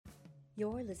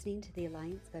You're listening to the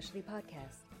Alliance Specialty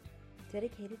Podcast,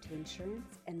 dedicated to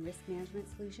insurance and risk management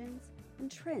solutions and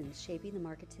trends shaping the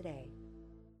market today.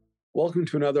 Welcome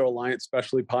to another Alliance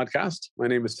Specialty Podcast. My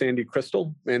name is Sandy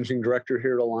Crystal, Managing Director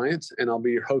here at Alliance, and I'll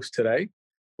be your host today.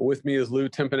 With me is Lou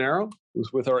Timpanaro,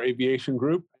 who's with our aviation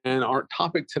group, and our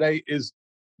topic today is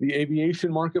the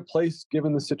aviation marketplace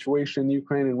given the situation in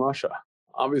Ukraine and Russia.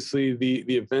 Obviously, the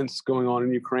events going on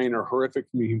in Ukraine are horrific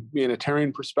from a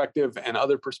humanitarian perspective and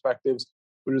other perspectives,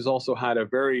 but has also had a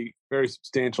very, very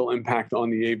substantial impact on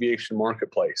the aviation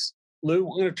marketplace. Lou,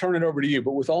 I'm going to turn it over to you,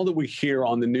 but with all that we hear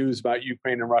on the news about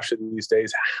Ukraine and Russia these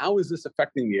days, how is this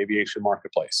affecting the aviation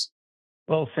marketplace?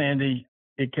 Well, Sandy,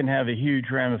 it can have a huge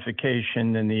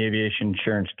ramification in the aviation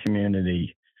insurance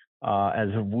community. As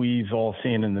we've all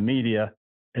seen in the media,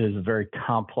 it is a very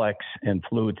complex and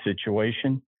fluid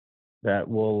situation that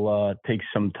will take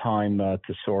some time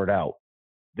to sort out.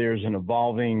 There's an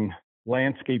evolving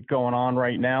landscape going on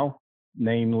right now,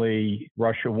 namely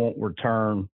Russia won't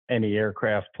return any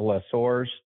aircraft to lessors.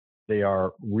 They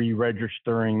are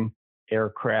re-registering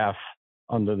aircraft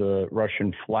under the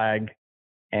Russian flag,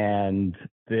 and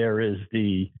there is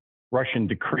the Russian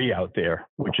decree out there,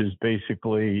 which is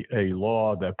basically a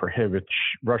law that prohibits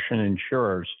Russian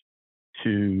insurers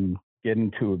to get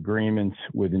into agreements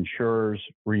with insurers,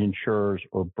 reinsurers,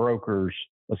 or brokers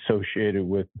associated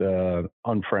with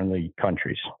unfriendly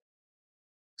countries.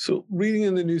 So reading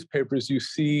in the newspapers, you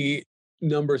see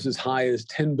numbers as high as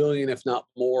 10 billion, if not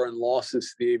more, in losses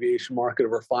to the aviation market,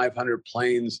 over 500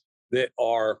 planes that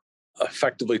are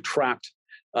effectively trapped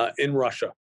in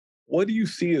Russia. What do you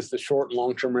see as the short and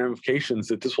long-term ramifications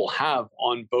that this will have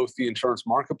on both the insurance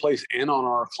marketplace and on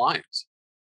our clients?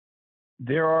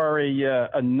 There are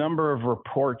a number of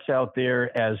reports out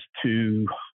there as to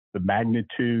the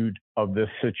magnitude of this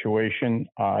situation.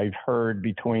 I've heard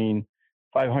between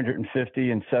 550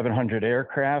 and 700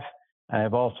 aircraft. I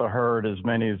have also heard as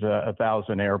many as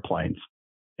 1,000 airplanes.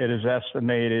 It is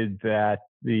estimated that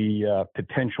the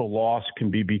potential loss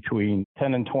can be between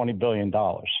 $10 and $20 billion.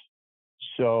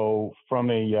 So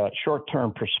from a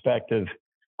short-term perspective,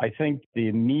 I think the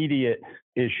immediate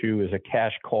issue is a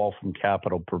cash call from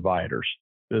capital providers.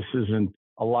 This isn't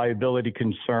a liability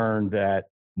concern that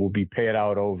will be paid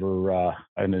out over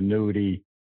an annuity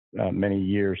many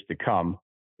years to come.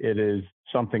 It is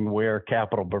something where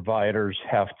capital providers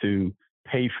have to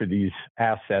pay for these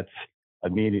assets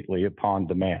immediately upon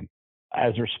demand.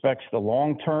 As respects the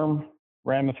long-term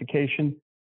ramification,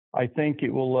 I think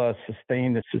it will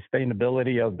sustain the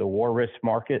sustainability of the war risk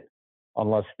market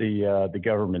unless the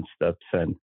government steps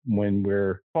in. When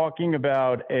we're talking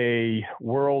about a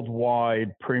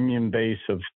worldwide premium base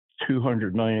of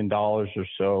 $200 million or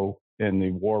so in the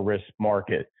war risk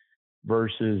market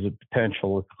versus a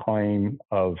potential claim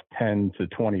of 10 to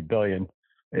 20 billion,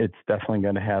 it's definitely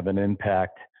going to have an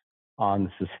impact on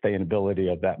the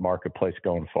sustainability of that marketplace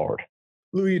going forward.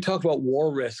 Lou, you talk about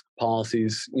war risk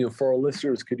policies. For our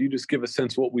listeners, could you just give a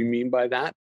sense of what we mean by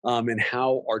that and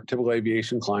how our typical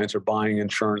aviation clients are buying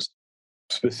insurance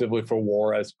specifically for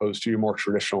war as opposed to your more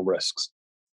traditional risks?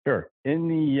 Sure. In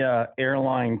the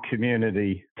airline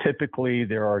community, typically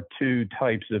there are two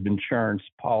types of insurance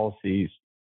policies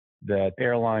that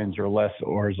airlines or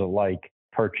lessors alike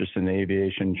purchase in the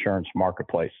aviation insurance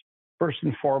marketplace. First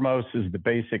and foremost is the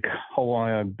basic whole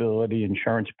liability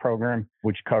insurance program,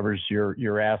 which covers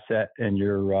your asset and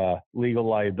your legal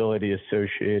liability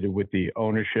associated with the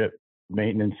ownership,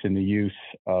 maintenance, and the use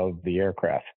of the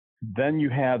aircraft. Then you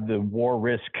have the war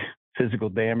risk physical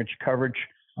damage coverage.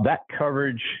 That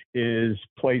coverage is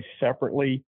placed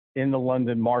separately in the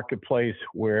London marketplace,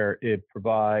 where it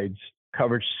provides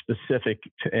coverage specific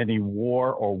to any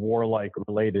war or warlike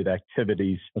related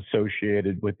activities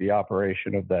associated with the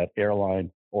operation of that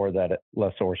airline or that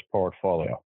lessor's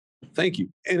portfolio. Thank you.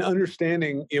 And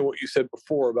understanding what you said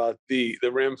before about the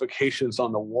ramifications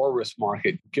on the war risk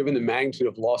market, given the magnitude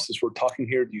of losses we're talking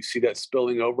here, do you see that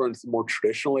spilling over into the more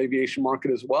traditional aviation market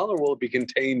as well, or will it be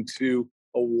contained to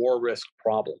a war risk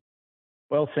problem?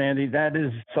 Well, Sandy, that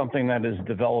is something that is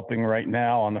developing right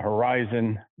now on the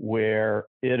horizon, where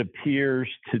it appears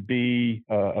to be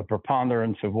a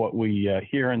preponderance of what we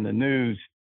hear in the news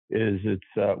is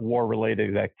it's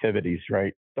war-related activities,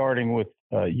 right? Starting with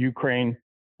Ukraine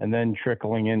and then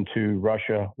trickling into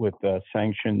Russia with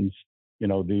sanctions.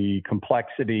 The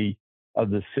complexity of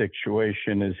the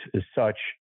situation is such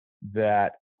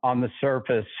that on the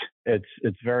surface,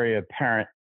 it's very apparent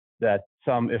that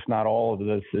some, if not all of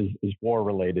this is war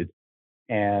related.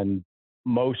 And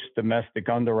most domestic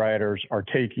underwriters are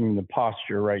taking the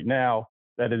posture right now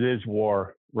that it is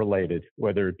war related,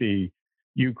 whether it be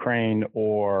Ukraine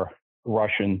or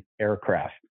Russian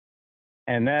aircraft.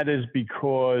 And that is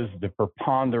because the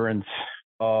preponderance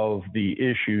of the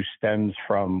issue stems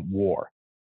from war.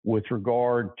 With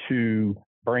regard to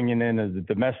bringing in the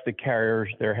domestic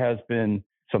carriers, there has been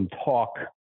some talk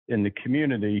in the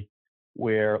community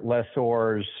where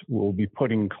lessors will be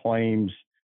putting claims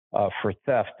for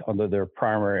theft under their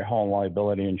primary home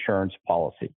liability insurance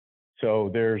policy. So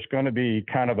there's going to be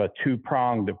kind of a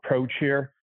two-pronged approach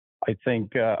here. I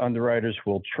think underwriters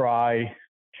will try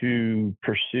to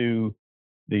pursue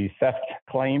the theft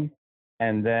claim,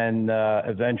 and then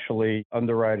eventually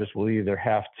underwriters will either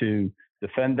have to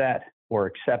defend that or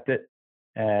accept it.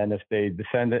 And if they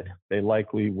defend it, they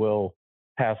likely will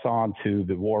pass on to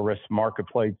the war risk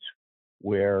marketplace,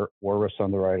 where war risk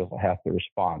underwriters will have to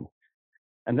respond.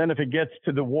 And then if it gets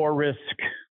to the war risk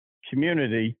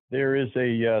community, there is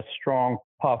a strong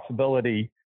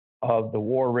possibility of the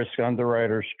war risk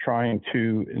underwriters trying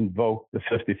to invoke the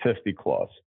 50/50 clause.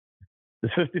 The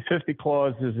 50/50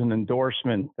 clause is an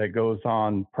endorsement that goes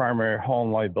on primary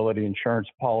home liability insurance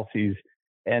policies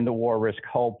and the war risk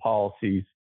hull policies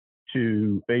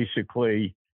to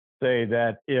basically say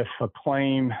that if a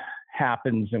claim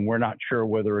happens and we're not sure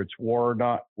whether it's war or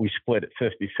not, we split it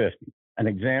 50/50. An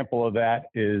example of that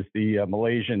is the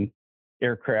Malaysian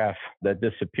aircraft that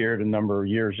disappeared a number of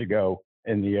years ago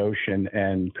in the ocean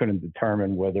and couldn't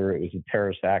determine whether it was a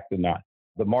terrorist act or not.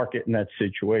 The market in that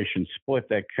situation split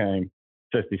that claim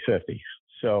 50/50.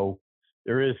 So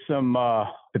there is some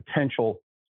potential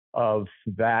of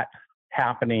that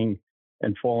happening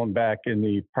and falling back in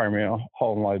the primary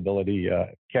home liability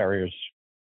carriers.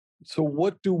 So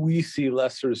what do we see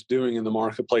lessors doing in the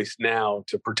marketplace now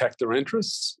to protect their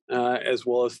interests, as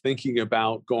well as thinking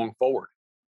about going forward?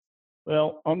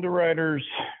 Well, underwriters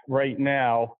right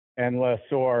now and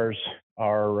lessors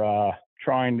are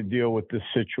trying to deal with this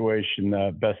situation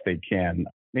best they can.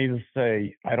 Needless to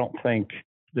say, I don't think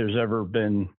there's ever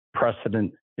been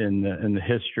precedent in the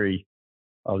history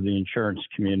of the insurance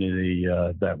community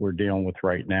that we're dealing with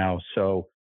right now. So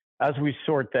as we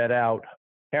sort that out,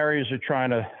 carriers are trying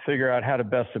to figure out how to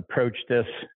best approach this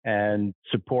and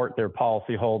support their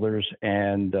policyholders,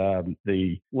 and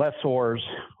the lessors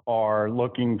are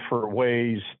looking for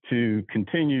ways to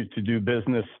continue to do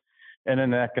business in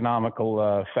an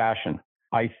economical fashion.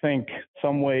 I think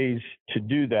some ways to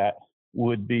do that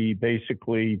would be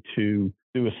basically to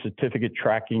do a certificate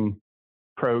tracking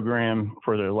program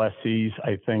for their lessees.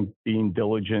 I think being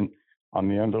diligent on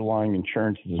the underlying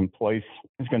insurances in place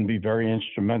is going to be very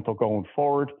instrumental going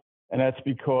forward. And that's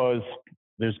because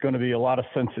there's going to be a lot of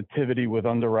sensitivity with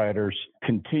underwriters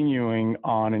continuing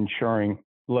on insuring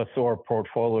lessor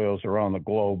portfolios around the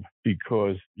globe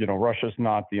because, Russia's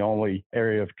not the only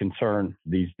area of concern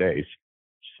these days.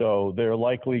 So they're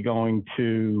likely going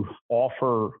to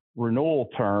offer renewal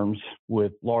terms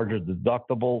with larger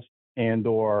deductibles and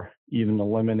or even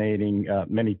eliminating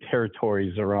many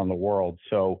territories around the world.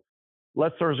 So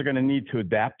lessors are going to need to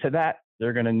adapt to that.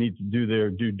 They're going to need to do their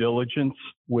due diligence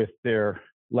with their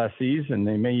lessees, and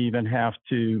they may even have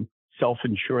to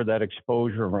self-insure that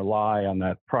exposure and rely on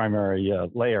that primary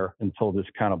layer until this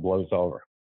kind of blows over.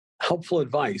 Helpful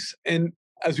advice. And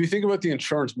as we think about the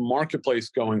insurance marketplace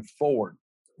going forward,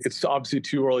 it's obviously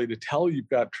too early to tell. You've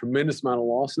got a tremendous amount of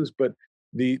losses, but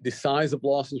the size of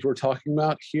losses we're talking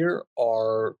about here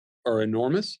are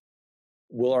enormous.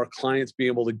 Will our clients be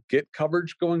able to get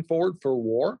coverage going forward for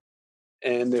war?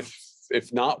 And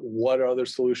if not, what other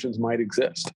solutions might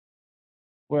exist?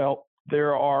 Well,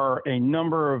 there are a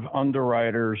number of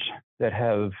underwriters that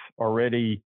have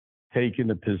already taken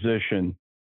the position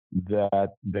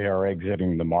that they are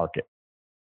exiting the market.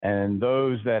 And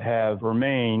those that have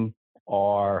remained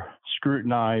are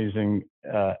scrutinizing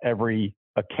every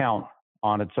account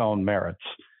on its own merits.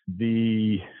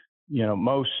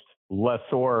 Most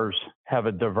lessors have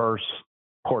a diverse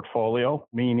portfolio,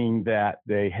 meaning that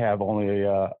they have only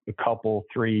a couple,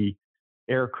 3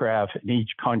 aircraft in each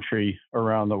country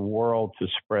around the world to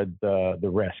spread the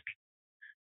risk.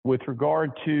 With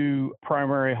regard to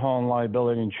primary home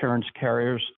liability insurance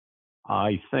carriers,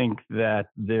 I think that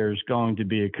there's going to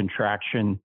be a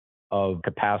contraction of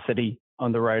capacity.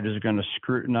 Underwriters are going to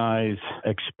scrutinize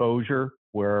exposure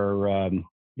where,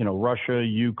 Russia,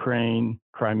 Ukraine,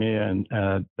 Crimea,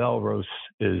 and Belarus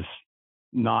is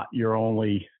not your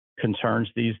only concerns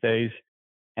these days.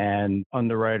 And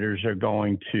underwriters are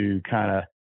going to kind of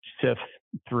sift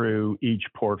through each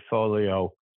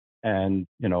portfolio and,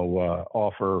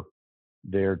 offer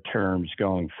their terms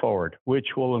going forward, which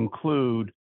will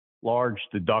include large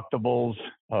deductibles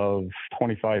of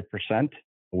 25%.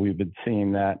 We've been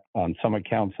seeing that on some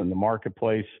accounts in the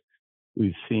marketplace.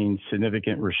 We've seen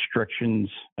significant restrictions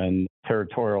and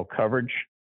territorial coverage.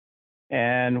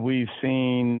 And we've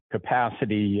seen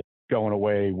capacity going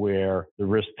away where the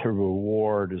risk to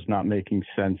reward is not making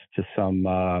sense to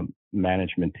some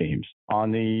management teams.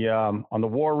 On the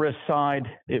war risk side,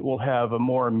 it will have a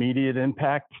more immediate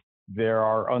impact. There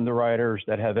are underwriters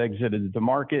that have exited the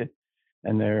market,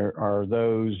 and there are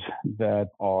those that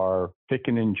are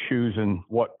picking and choosing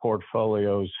what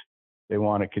portfolios they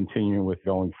want to continue with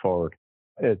going forward.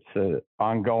 It's an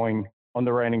ongoing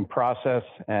underwriting process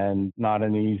and not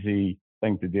an easy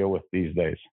thing to deal with these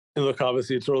days. And look,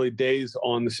 obviously, it's early days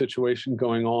on the situation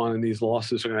going on, and these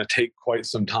losses are going to take quite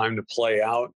some time to play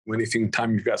out.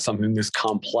 Anytime you've got something this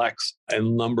complex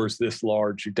and numbers this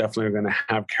large, you definitely are going to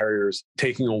have carriers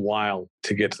taking a while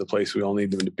to get to the place we all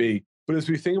need them to be. But as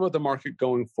we think about the market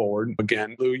going forward,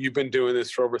 again, Lou, you've been doing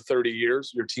this for over 30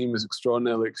 years. Your team is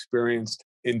extraordinarily experienced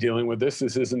in dealing with this.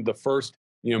 This isn't the first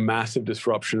massive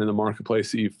disruption in the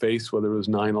marketplace that you face, whether it was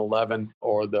 9/11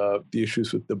 or the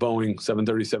issues with the Boeing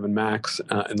 737 MAX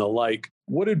and the like.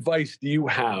 What advice do you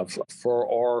have for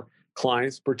our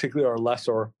clients, particularly our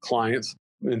lessor clients,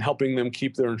 in helping them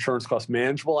keep their insurance costs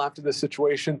manageable after this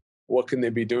situation? What can they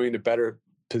be doing to better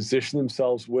position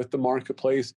themselves with the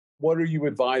marketplace? What are you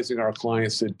advising our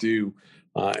clients to do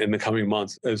in the coming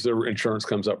months as their insurance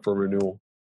comes up for renewal?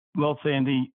 Well,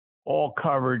 Sandy, all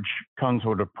coverage comes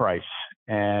with a price.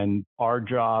 And our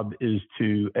job is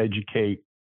to educate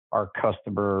our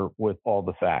customer with all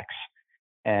the facts.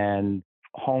 And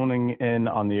honing in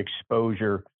on the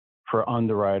exposure for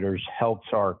underwriters helps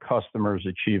our customers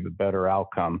achieve a better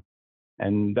outcome.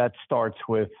 And that starts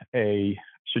with a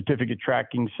certificate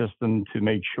tracking system to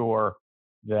make sure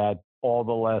that all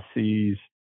the lessees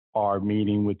are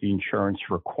meeting with the insurance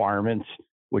requirements,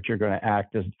 which are going to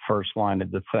act as the first line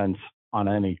of defense on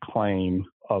any claim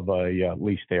of a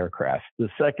leased aircraft. The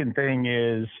second thing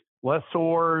is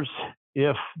lessors,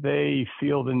 if they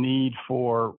feel the need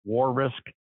for war risk,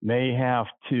 may have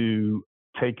to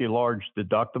take a large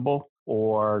deductible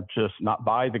or just not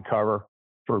buy the cover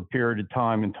for a period of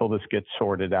time until this gets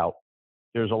sorted out.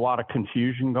 There's a lot of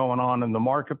confusion going on in the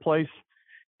marketplace,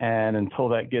 and until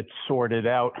that gets sorted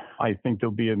out, I think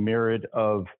there'll be a myriad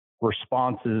of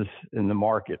responses in the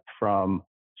market, from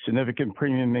significant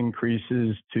premium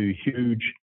increases to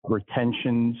huge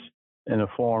retentions in the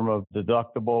form of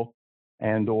deductible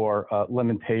and or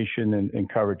limitation in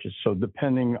coverages. So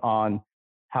depending on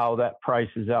how that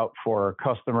prices out for our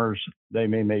customers, they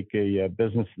may make a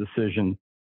business decision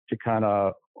to kind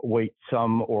of wait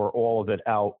some or all of it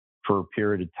out for a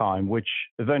period of time, which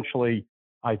eventually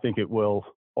I think it will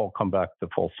all come back to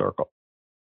full circle.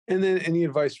 And then any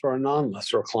advice for our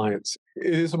non-lessor clients?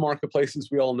 It is a marketplace, as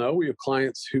we all know. We have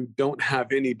clients who don't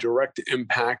have any direct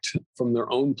impact from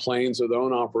their own planes or their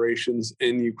own operations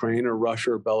in Ukraine or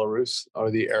Russia or Belarus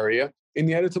or the area. And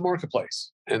yet it's a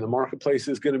marketplace. And the marketplace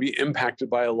is going to be impacted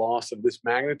by a loss of this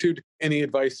magnitude. Any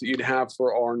advice that you'd have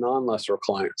for our non-lessor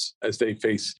clients as they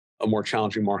face a more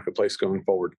challenging marketplace going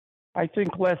forward? I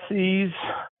think lessees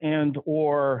and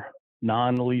or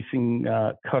non-leasing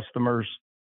customers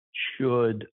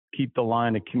should keep the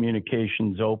line of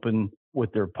communications open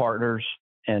with their partners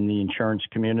and the insurance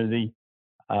community.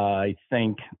 I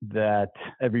think that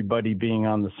everybody being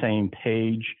on the same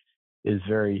page is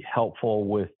very helpful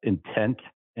with intent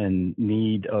and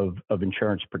need of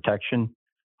insurance protection.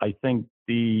 I think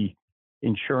the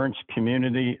insurance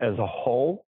community as a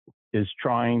whole is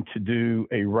trying to do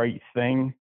a right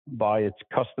thing by its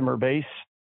customer base,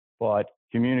 but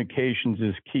communications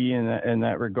is key in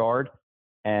that regard.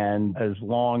 And as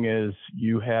long as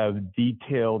you have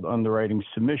detailed underwriting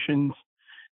submissions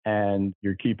and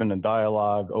you're keeping a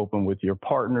dialogue open with your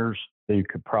partners, you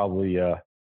could probably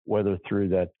weather through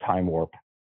that time warp.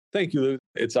 Thank you, Lou.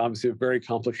 It's obviously a very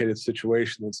complicated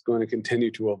situation that's going to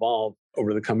continue to evolve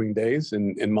over the coming days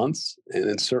and months. And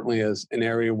it certainly is an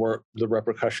area where the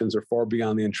repercussions are far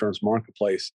beyond the insurance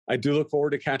marketplace. I do look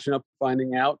forward to catching up,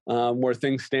 finding out where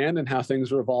things stand and how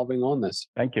things are evolving on this.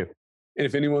 Thank you. And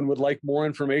if anyone would like more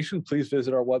information, please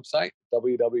visit our website,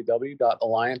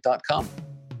 www.alliant.com.